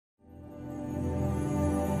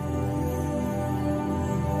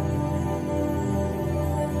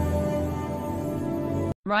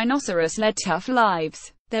rhinoceros led tough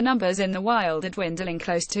lives. Their numbers in the wild are dwindling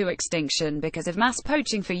close to extinction because of mass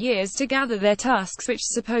poaching for years to gather their tusks, which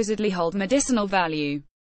supposedly hold medicinal value.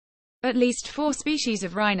 At least 4 species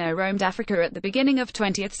of rhino roamed Africa at the beginning of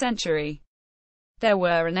 20th century. There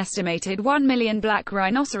were an estimated 1 million black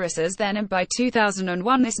rhinoceroses then, and by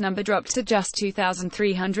 2001 this number dropped to just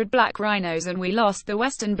 2,300 black rhinos, and we lost the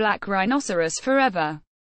western black rhinoceros forever.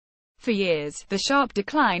 For years, the sharp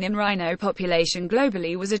decline in rhino population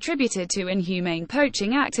globally was attributed to inhumane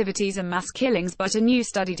poaching activities and mass killings, but a new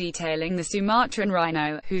study detailing the Sumatran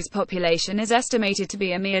rhino, whose population is estimated to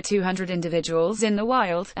be a mere 200 individuals in the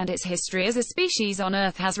wild, and its history as a species on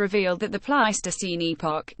Earth, has revealed that the Pleistocene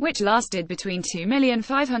epoch, which lasted between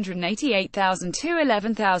 2,588,000 to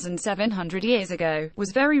 11,700 years ago,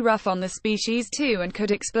 was very rough on the species too, and could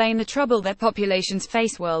explain the trouble their populations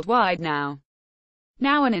face worldwide now.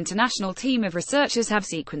 Now an international team of researchers have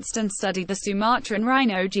sequenced and studied the Sumatran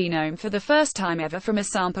rhino genome for the first time ever from a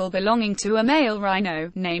sample belonging to a male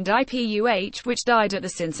rhino, named IPUH, which died at the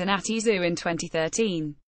Cincinnati Zoo in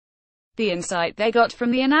 2013. The insight they got from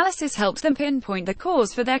the analysis helped them pinpoint the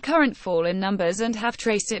cause for their current fall in numbers and have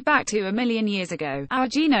traced it back to 1 million years ago. Our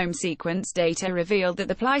genome sequence data revealed that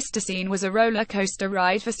the Pleistocene was a roller coaster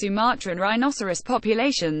ride for Sumatran rhinoceros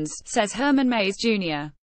populations, says Herman Mays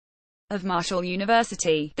Jr. of Marshall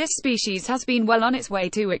University. This species has been well on its way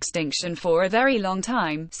to extinction for a very long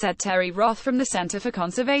time, said Terry Roth from the Center for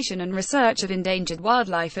Conservation and Research of Endangered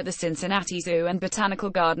Wildlife at the Cincinnati Zoo and Botanical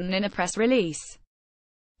Garden in a press release.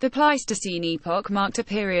 The Pleistocene epoch marked a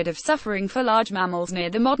period of suffering for large mammals near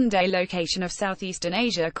the modern-day location of southeastern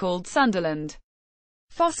Asia called Sunderland.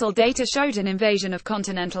 Fossil data showed an invasion of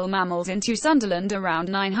continental mammals into Sunderland around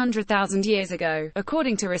 900,000 years ago,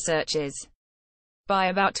 according to researchers. By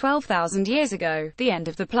about 12,000 years ago, the end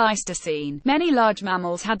of the Pleistocene, many large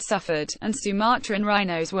mammals had suffered, and Sumatran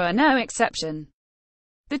rhinos were no exception.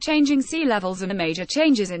 The changing sea levels and the major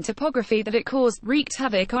changes in topography that it caused wreaked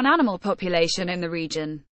havoc on animal population in the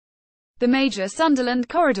region. The major Sunderland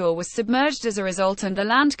corridor was submerged as a result, and the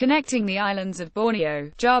land connecting the islands of Borneo,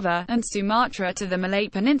 Java, and Sumatra to the Malay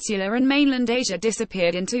Peninsula and mainland Asia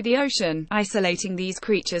disappeared into the ocean, isolating these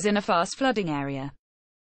creatures in a fast flooding area.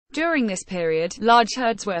 During this period, large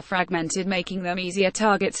herds were fragmented, making them easier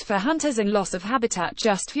targets for hunters, and loss of habitat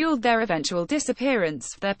just fueled their eventual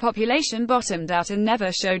disappearance. Their population bottomed out and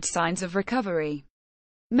never showed signs of recovery.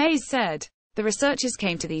 Mays said. The researchers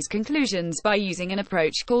came to these conclusions by using an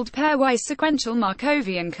approach called pairwise sequential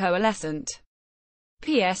Markovian coalescent.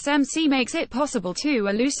 PSMC makes it possible to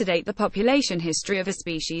elucidate the population history of a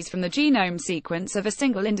species from the genome sequence of a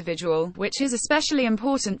single individual, which is especially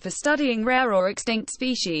important for studying rare or extinct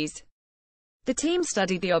species. The team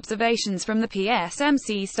studied the observations from the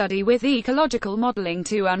PSMC study with ecological modeling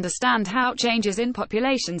to understand how changes in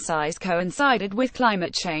population size coincided with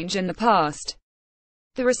climate change in the past.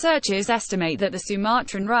 The researchers estimate that the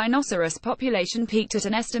Sumatran rhinoceros population peaked at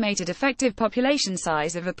an estimated effective population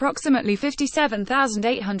size of approximately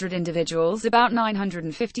 57,800 individuals about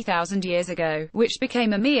 950,000 years ago, which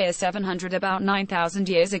became a mere 700 about 9,000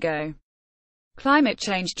 years ago. Climate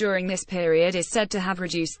change during this period is said to have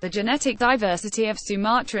reduced the genetic diversity of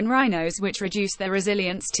Sumatran rhinos, which reduced their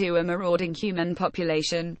resilience to a marauding human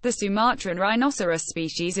population. The Sumatran rhinoceros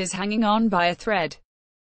species is hanging on by a thread.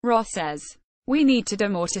 Roth says. We need to do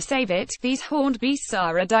more to save it. These horned beasts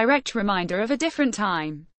are a direct reminder of a different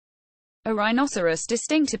time. A rhinoceros'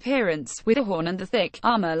 distinct appearance, with a horn and the thick,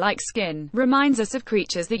 armor-like skin, reminds us of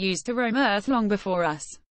creatures that used to roam Earth long before us.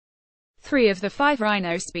 3 of the 5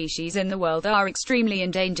 rhino species in the world are extremely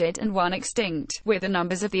endangered and 1 extinct, with the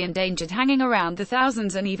numbers of the endangered hanging around the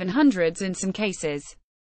thousands and even hundreds in some cases.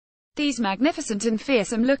 These magnificent and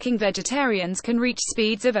fearsome-looking vegetarians can reach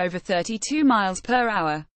speeds of over 32 miles per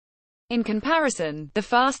hour. In comparison, the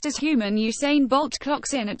fastest human Usain Bolt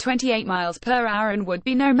clocks in at 28 miles per hour and would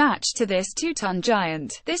be no match to this 2-ton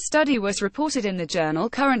giant. This study was reported in the journal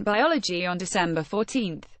Current Biology on December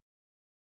 14.